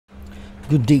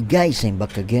Good day guys, I'm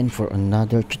back again for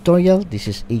another tutorial. This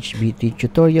is HBT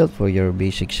tutorial for your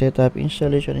basic setup,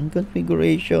 installation, and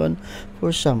configuration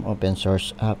for some open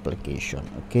source application.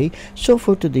 Okay, so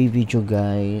for today's video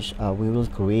guys, we will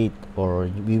create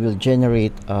or we will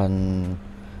generate an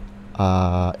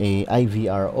a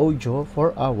IVR audio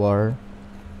for our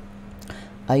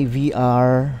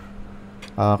IVR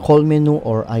call menu,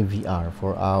 or IVR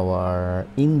for our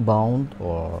inbound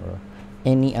or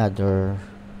any other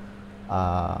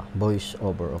voice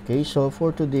over. Okay, so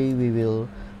for today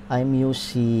I'm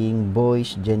using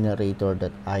voice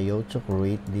generator.io to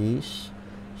create this.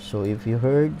 So if you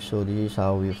heard, so this is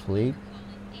how we play.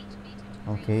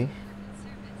 Okay,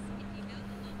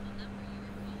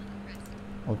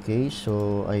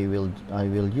 so I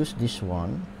will use this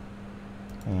one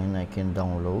and I can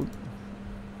download.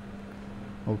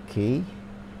 Okay,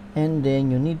 and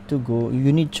then you need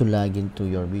to log into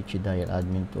your Vicidial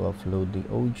admin to upload the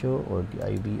audio or the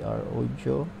IVR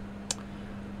audio.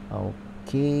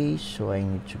 Okay, so I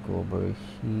need to go over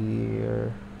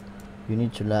here. You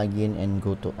need to log in and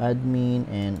go to admin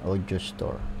and audio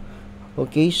store.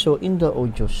 Okay, so in the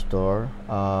audio store,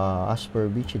 as per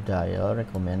Vicidial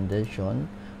recommendation,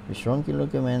 we strongly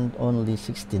recommend only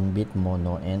 16-bit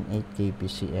mono and 8K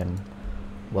PCM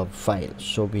WAV file.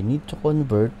 So we need to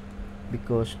convert,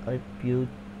 because if you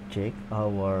check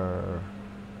our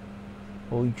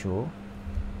audio,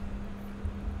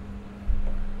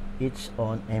 it's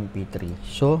on MP3,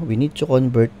 so we need to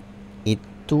convert it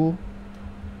to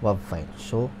WAV file.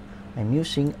 So I'm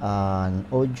using an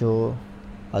audio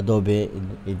Adobe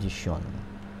Edition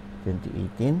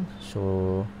 2018.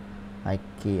 So I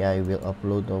will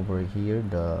upload over here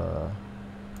the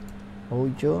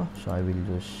audio. So I will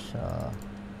use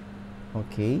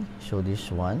okay, so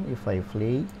this one, if I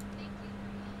play,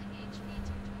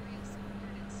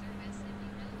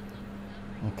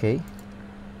 okay,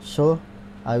 so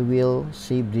I will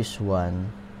save this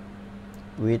one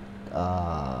with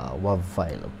WAV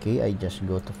file. Okay, I just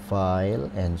go to file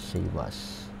and save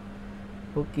as.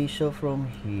 Okay, so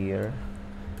from here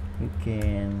you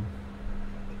can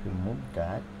remove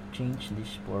that, change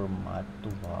this format to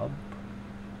WAV,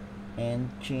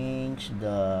 and change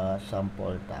the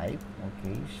sample type.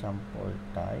 Okay, sample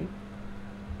type,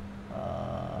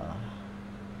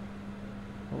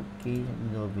 okay,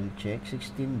 double check,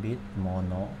 16-bit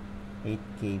mono,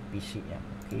 8K PCM.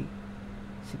 Okay,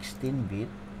 16-bit,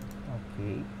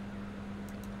 okay,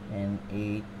 and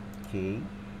 8K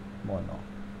mono,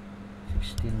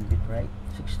 16-bit, right?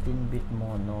 16-bit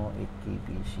mono, 8K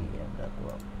PCM, that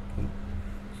one. Okay,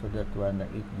 so that one, the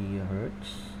 8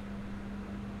 gigahertz.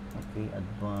 Okay,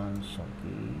 advanced,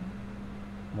 okay,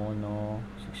 mono,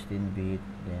 16-bit,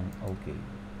 then okay,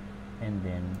 and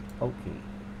then okay.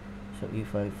 So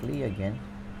if I play again,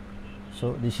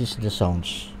 so this is the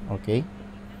sounds. Okay,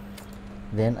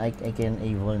 then I can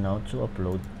able now to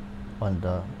upload on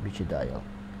the Vicidial.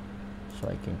 So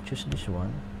I can choose this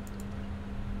one.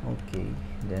 Okay,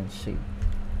 then save.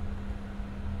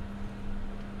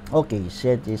 Okay,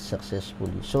 set is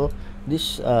successfully. So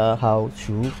this how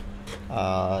to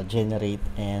generate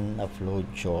and upload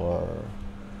your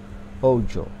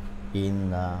audio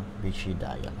in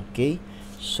Vicidial. Okay,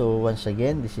 so once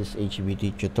again, this is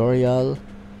HBT tutorial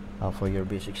for your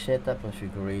basic setup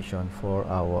configuration for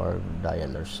our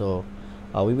dialer. So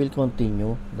we will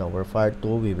continue our part 2.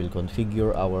 We will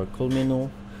configure our call menu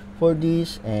for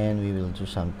this, and we will do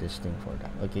some testing for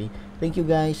that. Okay, thank you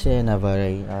guys, and have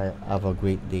a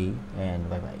great day, and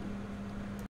bye bye.